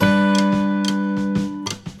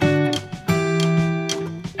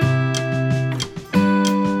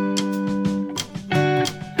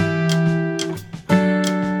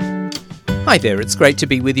Hi there, it's great to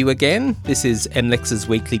be with you again. This is MLEX's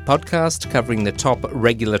weekly podcast covering the top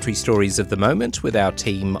regulatory stories of the moment with our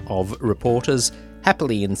team of reporters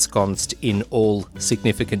happily ensconced in all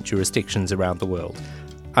significant jurisdictions around the world.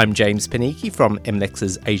 I'm James Panichi from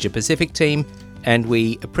MLEX's Asia Pacific team, and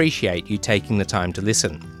we appreciate you taking the time to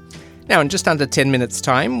listen. Now, in just under 10 minutes'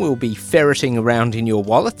 time, we'll be ferreting around in your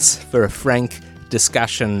wallets for a frank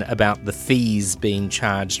discussion about the fees being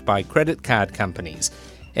charged by credit card companies.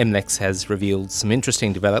 MLEX has revealed some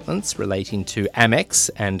interesting developments relating to Amex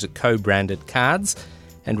and co-branded cards,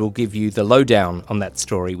 and we'll give you the lowdown on that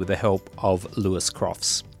story with the help of Lewis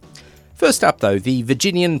Crofts. First up, though, the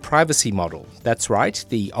Virginian privacy model. That's right,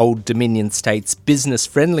 the Old Dominion state's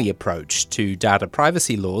business-friendly approach to data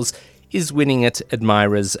privacy laws is winning at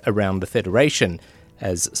admirers around the Federation,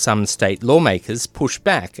 as some state lawmakers push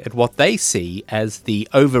back at what they see as the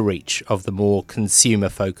overreach of the more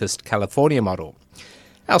consumer-focused California model.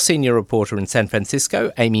 Our senior reporter in San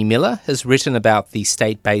Francisco, Amy Miller, has written about the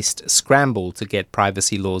state-based scramble to get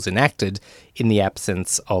privacy laws enacted in the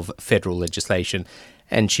absence of federal legislation,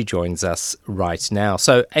 and she joins us right now.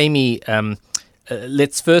 So, Amy,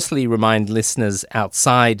 let's firstly remind listeners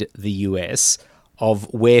outside the US of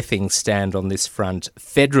where things stand on this front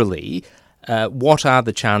federally. What are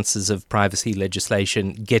the chances of privacy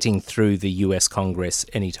legislation getting through the US Congress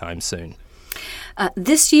anytime soon?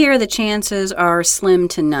 This year, the chances are slim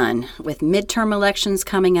to none, with midterm elections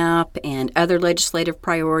coming up and other legislative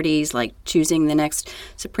priorities like choosing the next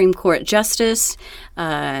Supreme Court justice,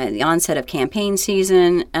 the onset of campaign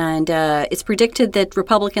season, and it's predicted that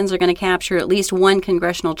Republicans are going to capture at least one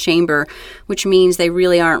congressional chamber, which means they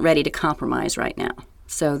really aren't ready to compromise right now.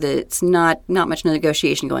 So it's not much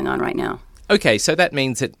negotiation going on right now. Okay, so that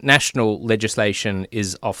means that national legislation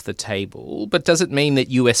is off the table, but does it mean that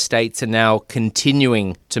US states are now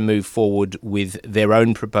continuing to move forward with their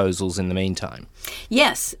own proposals in the meantime?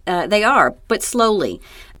 Yes, they are, but slowly.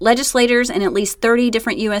 Legislators in at least 30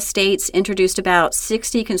 different U.S. states introduced about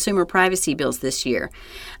 60 consumer privacy bills this year.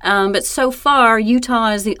 But so far, Utah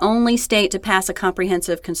is the only state to pass a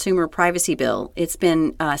comprehensive consumer privacy bill. It's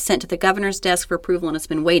been sent to the governor's desk for approval, and it's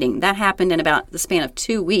been waiting. That happened in about the span of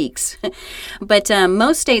 2 weeks. But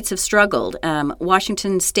most states have struggled.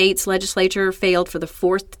 Washington State's legislature failed for the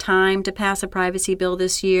fourth time to pass a privacy bill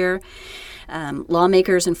this year.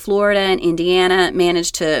 Lawmakers in Florida and Indiana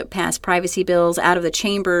managed to pass privacy bills out of the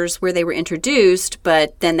chambers where they were introduced,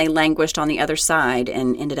 but then they languished on the other side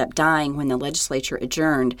and ended up dying when the legislature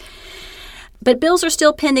adjourned. But bills are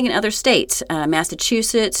still pending in other states.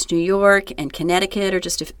 Massachusetts, New York, and Connecticut are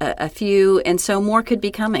just a few, and so more could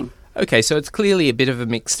be coming. Okay, so it's clearly a bit of a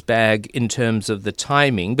mixed bag in terms of the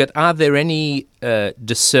timing, but are there any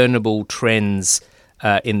discernible trends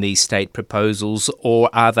in these state proposals, or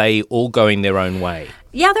are they all going their own way?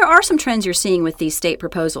 Yeah, there are some trends you're seeing with these state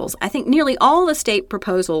proposals. I think nearly all the state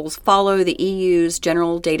proposals follow the EU's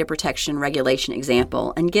General Data Protection Regulation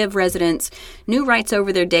example and give residents new rights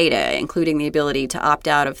over their data, including the ability to opt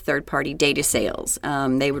out of third-party data sales.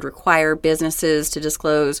 They would require businesses to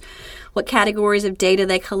disclose what categories of data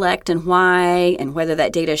they collect and why, and whether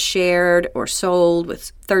that data is shared or sold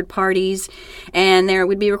with third parties. And they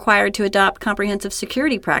would be required to adopt comprehensive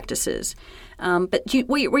security practices. But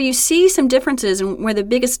where you see some differences and where the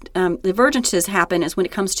biggest divergences happen is when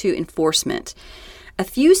it comes to enforcement. A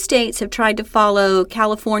few states have tried to follow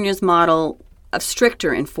California's model of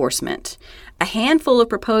stricter enforcement. A handful of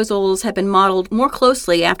proposals have been modeled more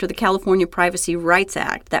closely after the California Privacy Rights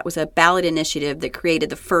Act. That was a ballot initiative that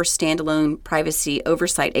created the first standalone privacy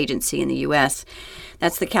oversight agency in the U.S.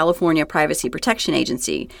 That's the California Privacy Protection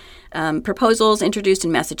Agency. Proposals introduced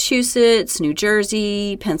in Massachusetts, New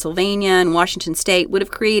Jersey, Pennsylvania, and Washington State would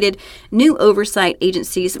have created new oversight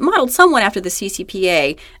agencies modeled somewhat after the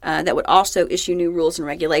CCPA that would also issue new rules and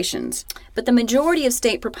regulations. But the majority of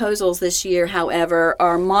state proposals this year, however,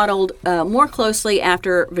 are modeled more closely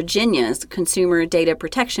after Virginia's Consumer Data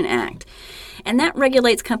Protection Act. And that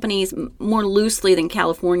regulates companies more loosely than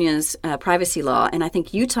California's privacy law. And I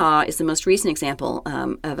think Utah is the most recent example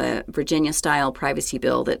of a Virginia-style privacy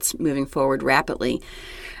bill that's moving forward rapidly.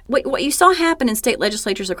 What you saw happen in state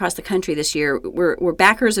legislatures across the country this year were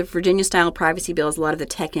backers of Virginia-style privacy bills, a lot of the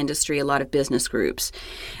tech industry, a lot of business groups.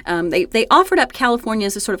 They offered up California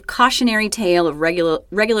as a sort of cautionary tale of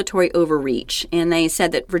regulatory overreach, and they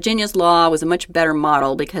said that Virginia's law was a much better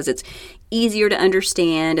model because it's easier to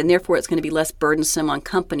understand, and therefore it's going to be less burdensome on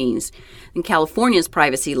companies than California's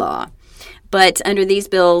privacy law. But under these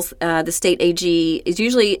bills, the state AG is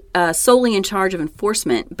usually solely in charge of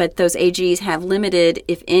enforcement, but those AGs have limited,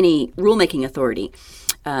 if any, rulemaking authority.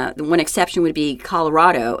 The one exception would be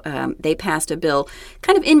Colorado. They passed a bill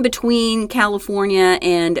kind of in between California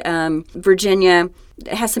and Virginia.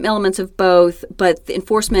 It has some elements of both, but the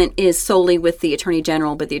enforcement is solely with the Attorney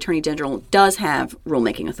General, but the Attorney General does have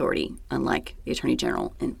rulemaking authority, unlike the Attorney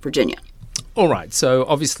General in Virginia. All right, so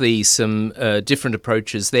obviously some different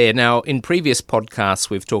approaches there. Now, in previous podcasts,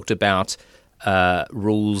 we've talked about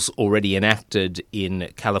rules already enacted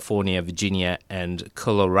in California, Virginia, and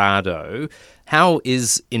Colorado. How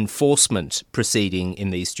is enforcement proceeding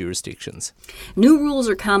in these jurisdictions? New rules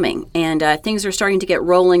are coming, and things are starting to get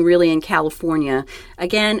rolling really in California.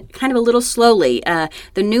 Again, kind of a little slowly.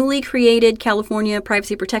 The newly created California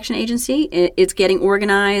Privacy Protection Agency, it's getting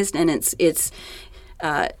organized, and it's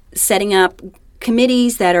setting up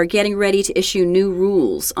committees that are getting ready to issue new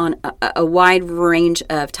rules on a wide range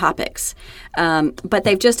of topics. But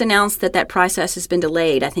they've just announced that process has been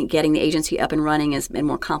delayed. I think getting the agency up and running has been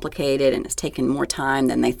more complicated and it's taken more time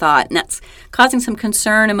than they thought. And that's causing some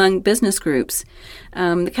concern among business groups.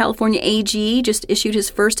 The California AG just issued his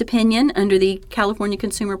first opinion under the California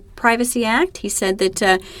Consumer Privacy Act. He said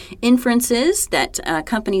that inferences that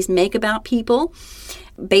companies make about people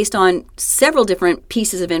based on several different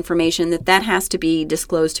pieces of information, that has to be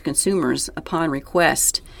disclosed to consumers upon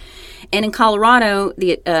request. And in Colorado,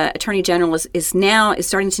 the Attorney General is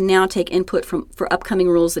starting to now take input for upcoming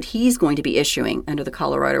rules that he's going to be issuing under the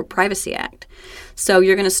Colorado Privacy Act. So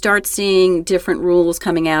you're going to start seeing different rules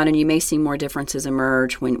coming out, and you may see more differences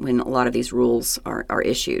emerge when a lot of these rules are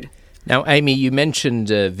issued. Now, Amy, you mentioned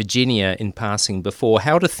Virginia in passing before.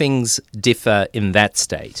 How do things differ in that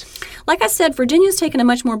state? Like I said, Virginia's taken a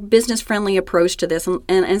much more business-friendly approach to this. And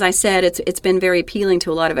as I said, it's been very appealing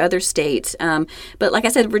to a lot of other states. But like I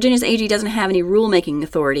said, Virginia's AG doesn't have any rulemaking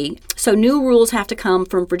authority. So new rules have to come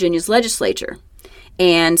from Virginia's legislature.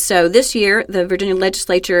 And so this year, the Virginia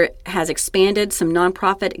legislature has expanded some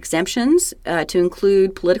nonprofit exemptions to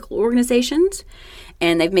include political organizations.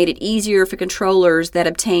 And they've made it easier for controllers that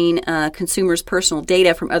obtain consumers' personal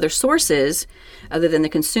data from other sources other than the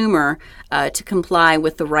consumer to comply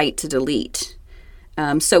with the right to delete.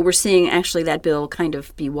 So we're seeing actually that bill kind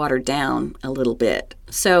of be watered down a little bit.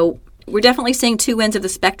 So we're definitely seeing two ends of the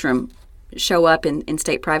spectrum show up in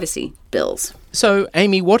state privacy bills. So,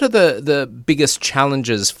 Amy, what are the biggest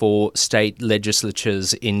challenges for state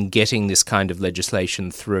legislatures in getting this kind of legislation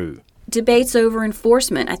through? Debates over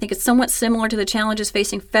enforcement. I think it's somewhat similar to the challenges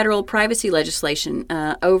facing federal privacy legislation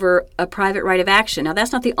over a private right of action. Now,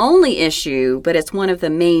 that's not the only issue, but it's one of the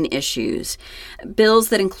main issues. Bills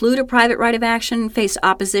that include a private right of action face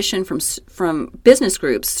opposition from business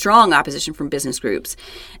groups, strong opposition from business groups.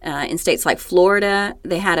 In states like Florida,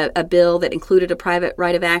 they had a bill that included a private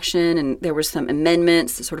right of action, and there were some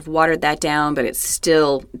amendments that sort of watered that down, but it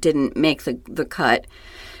still didn't make the cut.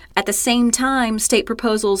 At the same time, state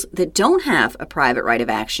proposals that don't have a private right of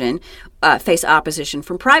action face opposition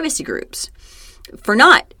from privacy groups for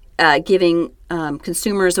not giving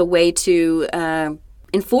consumers a way to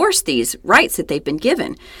enforce these rights that they've been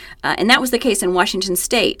given. And that was the case in Washington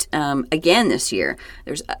State again this year.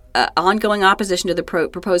 There's ongoing opposition to the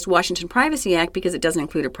proposed Washington Privacy Act because it doesn't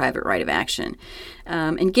include a private right of action.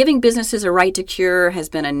 And giving businesses a right to cure has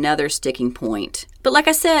been another sticking point. But like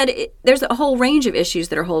I said, there's a whole range of issues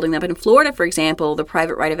that are holding them. But in Florida, for example, the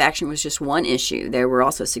private right of action was just one issue. There were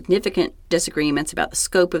also significant disagreements about the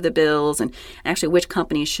scope of the bills and actually which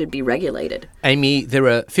companies should be regulated. Amy, there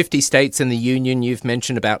are 50 states in the union. You've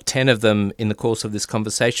mentioned about 10 of them in the course of this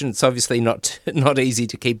conversation. It's obviously not easy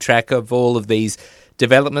to keep track of all of these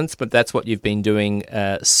developments, but that's what you've been doing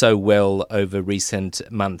so well over recent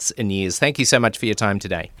months and years. Thank you so much for your time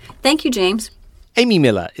today. Thank you, James. Amy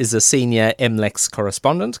Miller is a senior MLEX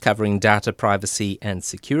correspondent covering data privacy and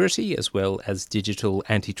security, as well as digital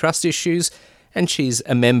antitrust issues, and she's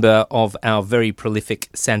a member of our very prolific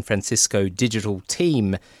San Francisco digital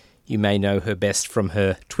team. You may know her best from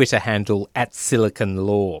her Twitter handle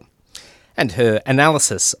 @SiliconLaw. And her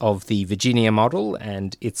analysis of the Virginia model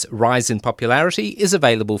and its rise in popularity is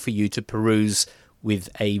available for you to peruse with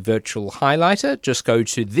a virtual highlighter. Just go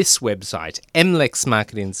to this website,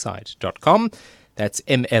 mlexmarketinsight.com. That's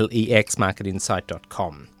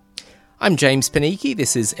mlexmarketinsight.com. I'm James Panichi.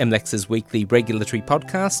 This is MLEX's weekly regulatory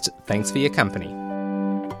podcast. Thanks for your company.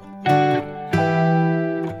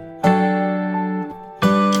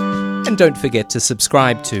 And don't forget to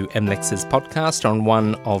subscribe to MLEX's podcast on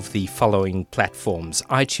one of the following platforms: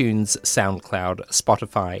 iTunes, SoundCloud,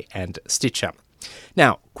 Spotify, and Stitcher.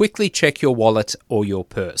 Now, quickly check your wallet or your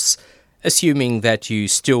purse. Assuming that you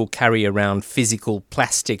still carry around physical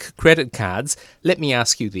plastic credit cards, let me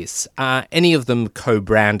ask you this. Are any of them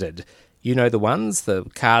co-branded? You know the ones, the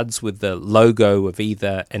cards with the logo of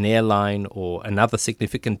either an airline or another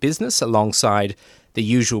significant business alongside the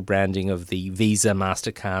usual branding of the Visa,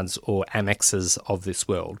 MasterCards or Amexes of this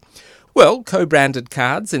world. Well, co-branded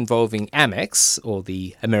cards involving Amex, or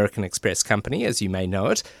the American Express company as you may know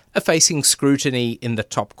it, are facing scrutiny in the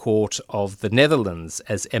top court of the Netherlands,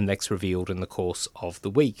 as MLEX revealed in the course of the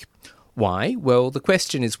week. Why? Well, the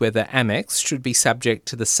question is whether Amex should be subject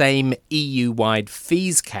to the same EU-wide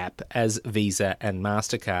fees cap as Visa and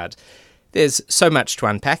MasterCard. There's so much to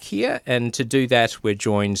unpack here, and to do that we're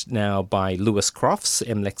joined now by Lewis Crofts,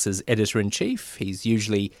 MLEX's Editor-in-Chief. He's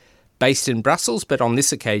usually based in Brussels, but on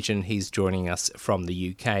this occasion he's joining us from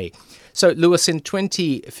the UK. So, Lewis, in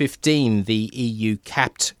 2015, the EU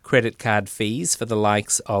capped credit card fees for the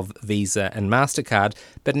likes of Visa and MasterCard,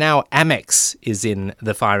 but now Amex is in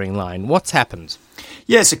the firing line. What's happened?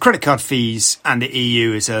 Yeah, so credit card fees and the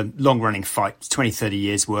EU is a long-running fight. It's 20, 30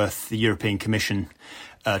 years worth. The European Commission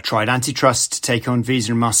tried antitrust to take on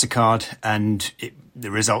Visa and MasterCard, and the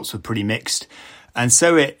results were pretty mixed. And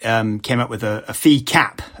so it came up with a fee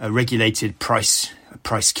cap, a regulated price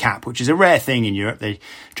cap, which is a rare thing in Europe. They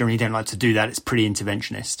generally don't like to do that. It's pretty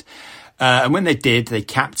interventionist. And when they did, they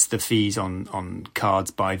capped the fees on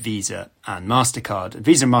cards by Visa and MasterCard.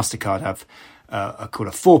 Visa and MasterCard have called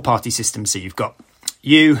a four-party system. So you've got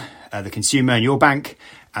you, the consumer and your bank,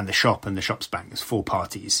 and the shop and the shop's bank. There's four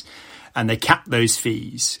parties. And they capped those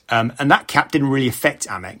fees. And that cap didn't really affect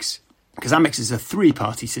Amex, because Amex is a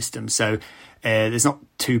three-party system. So there's not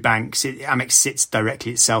two banks. Amex sits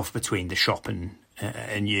directly itself between the shop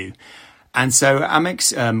and you. And so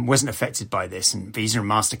Amex wasn't affected by this. And Visa and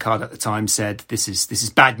MasterCard at the time said, this is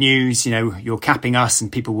bad news. You know, you're capping us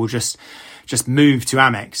and people will just move to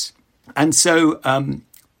Amex. And so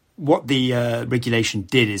what the regulation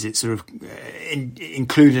did is it sort of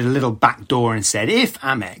included a little back door and said, if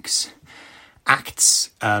Amex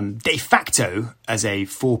acts de facto as a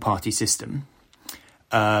four-party system,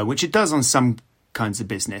 which it does on some kinds of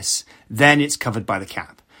business, then it's covered by the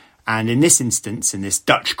cap. And in this instance, in this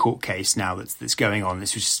Dutch court case now that's going on,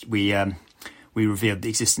 this was we revealed the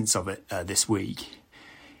existence of it this week,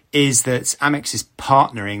 is that Amex is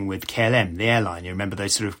partnering with KLM, the airline. You remember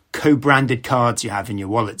those sort of co-branded cards you have in your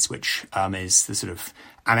wallets, which is the sort of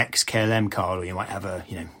Amex KLM card, or you might have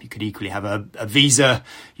you could equally have a Visa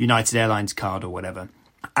United Airlines card or whatever.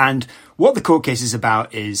 And what the court case is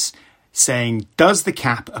about is saying, does the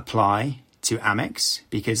cap apply to Amex?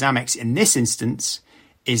 Because Amex, in this instance,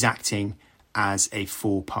 is acting as a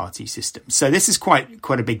four-party system. So this is quite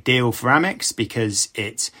a big deal for Amex, because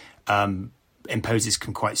it imposes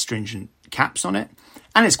some quite stringent caps on it.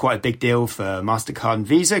 And it's quite a big deal for MasterCard and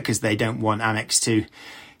Visa, because they don't want Amex to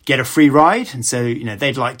get a free ride. And so,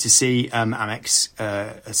 they'd like to see Amex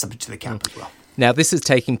subject to the cap as well. Now, this is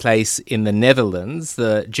taking place in the Netherlands.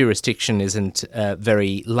 The jurisdiction isn't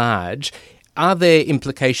very large. Are there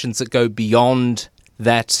implications that go beyond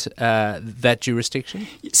that jurisdiction?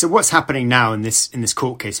 So what's happening now in this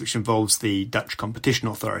court case, which involves the Dutch Competition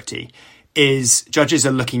Authority, is judges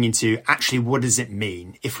are looking into actually what does it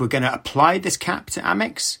mean? If we're going to apply this cap to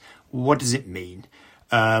Amex, what does it mean?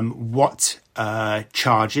 What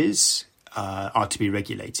charges are to be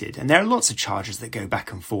regulated? And there are lots of charges that go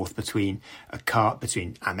back and forth between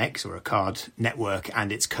Amex or a card network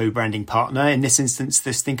and its co-branding partner. In this instance,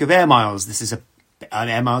 think of Air Miles.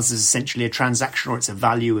 Air Miles is essentially a transaction, or it's a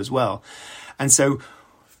value as well. And so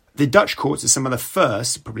the Dutch courts are some of the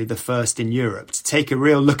first, probably the first in Europe, to take a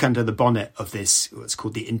real look under the bonnet of this, what's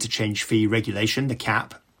called the interchange fee regulation, the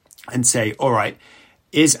cap, and say, all right,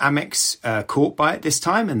 is Amex caught by it this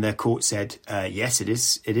time? And the court said, yes, it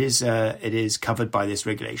is. It is covered by this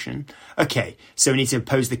regulation. Okay, so we need to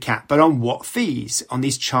impose the cap, but on what fees? On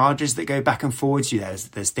these charges that go back and forwards.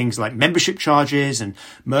 There's things like membership charges and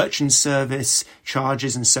merchant service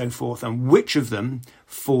charges and so forth. And which of them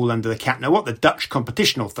fall under the cap? Now, what the Dutch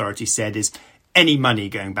Competition Authority said is any money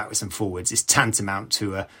going backwards and forwards is tantamount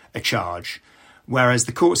to a charge. Whereas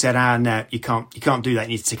the court said, no, you can't do that. You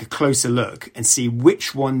need to take a closer look and see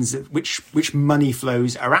which money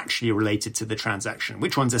flows are actually related to the transaction,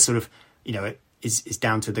 which ones are sort of, is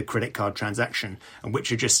down to the credit card transaction, and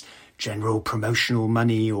which are just general promotional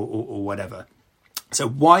money or whatever. So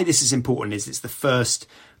why this is important is it's the first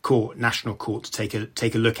national court to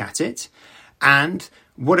take a look at it, and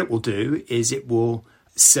what it will do is it will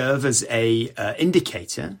serve as a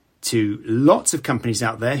indicator to lots of companies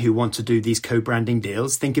out there who want to do these co-branding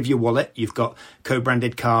deals. Think of your wallet. You've got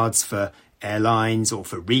co-branded cards for airlines or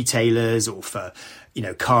for retailers or for,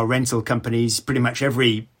 car rental companies. Pretty much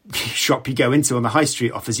every shop you go into on the high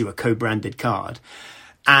street offers you a co-branded card.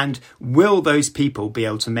 And will those people be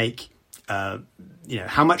able to make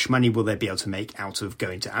how much money will they be able to make out of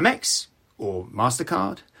going to Amex or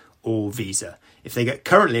MasterCard or Visa? If they go to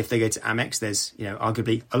Amex, there's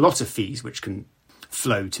arguably a lot of fees which can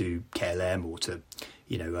flow to KLM or to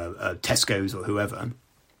Tesco's or whoever.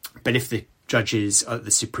 But if the judges at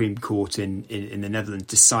the Supreme Court in the Netherlands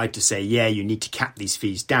decide to say, you need to cap these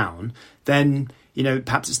fees down, then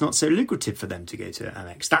perhaps it's not so lucrative for them to go to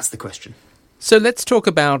Amex. That's the question. So let's talk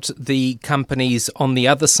about the companies on the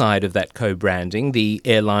other side of that co-branding, the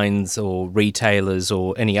airlines or retailers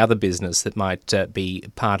or any other business that might be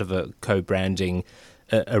part of a co-branding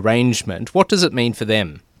arrangement. What does it mean for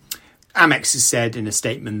them? Amex has said in a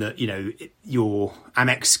statement that, your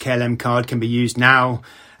Amex KLM card can be used now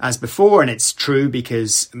as before, and it's true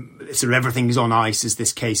because sort of everything's on ice as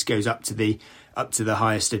this case goes up to the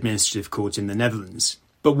highest administrative court in the Netherlands.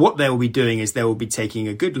 But what they'll be doing is they will be taking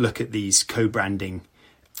a good look at these co-branding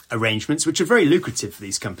arrangements, which are very lucrative for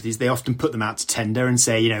these companies. They often put them out to tender and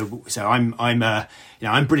say, so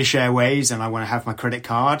I'm British Airways and I want to have my credit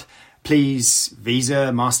card. Please,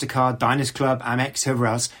 Visa, MasterCard, Diners Club, Amex, whoever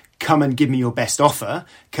else, come and give me your best offer.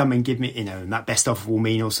 Come and give me, and that best offer will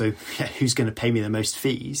mean also who's going to pay me the most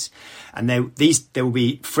fees. And there will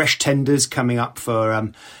be fresh tenders coming up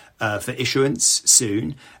for issuance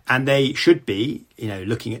soon, and they should be,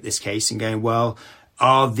 looking at this case and going, well,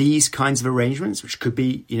 are these kinds of arrangements, which could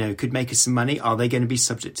be, could make us some money, are they going to be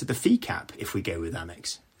subject to the fee cap if we go with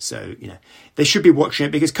Amex? So, they should be watching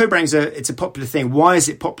it because co-branding it's a popular thing. Why is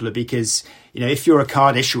it popular? Because, if you're a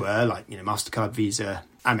card issuer like, MasterCard, Visa,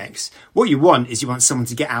 Amex, what you want is someone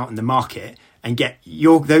to get out in the market and get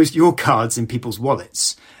your cards in people's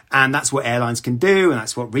wallets. And that's what airlines can do, and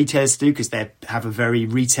that's what retailers do, because they have a very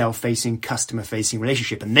retail-facing, customer-facing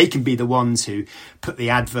relationship. And they can be the ones who put the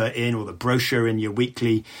advert in or the brochure in your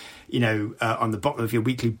weekly, on the bottom of your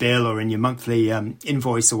weekly bill or in your monthly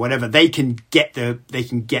invoice or whatever. They can get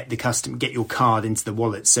get your card into the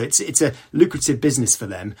wallet. So it's a lucrative business for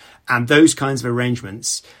them. And those kinds of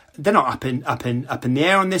arrangements, they're not up in the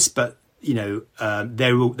air on this, but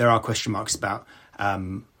there are question marks about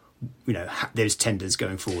those tenders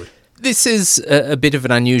going forward. This is a bit of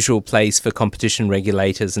an unusual place for competition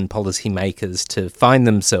regulators and policymakers to find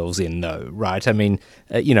themselves in, though, right? I mean,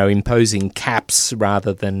 imposing caps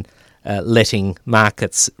rather than letting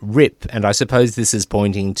markets rip. And I suppose this is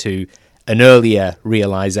pointing to an earlier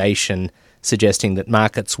realisation suggesting that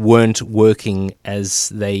markets weren't working as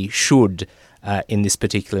they should in this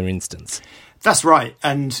particular instance. That's right.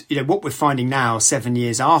 And, what we're finding now, 7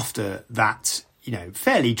 years after that,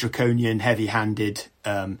 fairly draconian, heavy-handed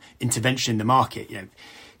intervention in the market.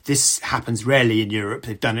 This happens rarely in Europe.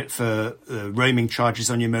 They've done it for roaming charges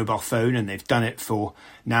on your mobile phone, and they've done it for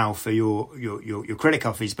your credit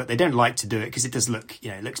card fees. But they don't like to do it because it does look,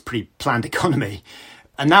 it looks pretty planned economy.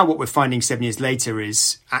 And now what we're finding 7 years later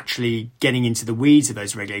is actually getting into the weeds of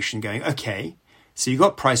those regulations, going, okay, so you've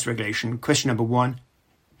got price regulation. Question number one.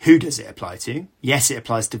 Who does it apply to? Yes, it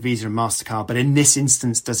applies to Visa and MasterCard, but in this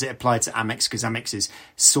instance, does it apply to Amex? Because Amex is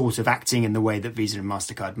sort of acting in the way that Visa and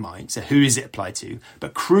MasterCard might. So who does it apply to?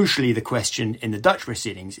 But crucially, the question in the Dutch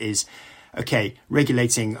proceedings is, okay,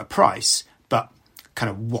 regulating a price, but kind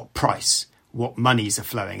of what price? What monies are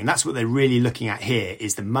flowing? And that's what they're really looking at here,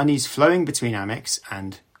 is the monies flowing between Amex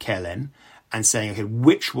and KLM and saying, okay,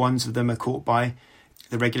 which ones of them are caught by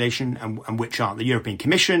the regulation and which aren't. The European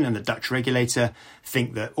Commission and the Dutch regulator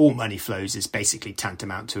think that all money flows is basically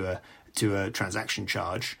tantamount to a transaction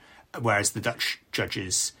charge, whereas the Dutch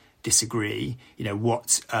judges disagree.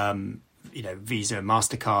 What Visa and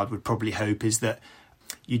MasterCard would probably hope is that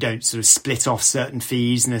you don't sort of split off certain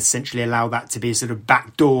fees and essentially allow that to be a sort of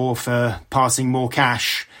backdoor for passing more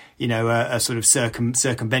cash, a sort of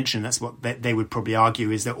circumvention. That's what they would probably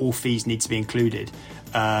argue, is that all fees need to be included.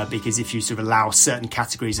 Because if you sort of allow certain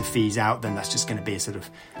categories of fees out, then that's just going to be a sort of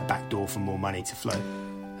a backdoor for more money to flow.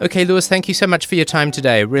 Okay, Lewis, thank you so much for your time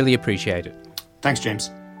today. I really appreciate it. Thanks,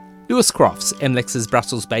 James. Lewis Crofts, MLEX's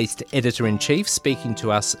Brussels-based editor-in-chief, speaking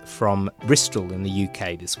to us from Bristol in the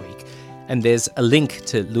UK this week. And there's a link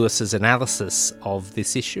to Lewis's analysis of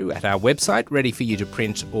this issue at our website, ready for you to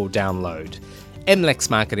print or download.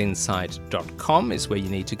 mlexmarketinsight.com is where you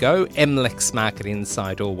need to go.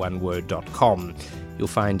 mlexmarketinsight, all one word.com. You'll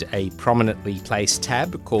find a prominently placed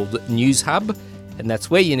tab called News Hub, and that's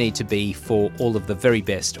where you need to be for all of the very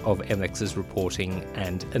best of MLEX's reporting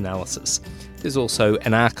and analysis. There's also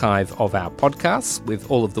an archive of our podcasts with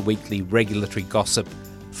all of the weekly regulatory gossip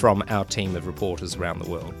from our team of reporters around the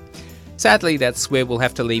world. Sadly, that's where we'll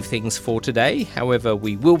have to leave things for today. However,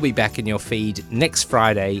 we will be back in your feed next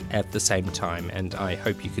Friday at the same time, and I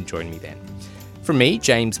hope you can join me then. From me,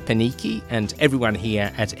 James Panicki, and everyone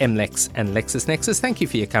here at MLEX and LexisNexis, thank you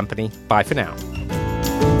for your company. Bye for now.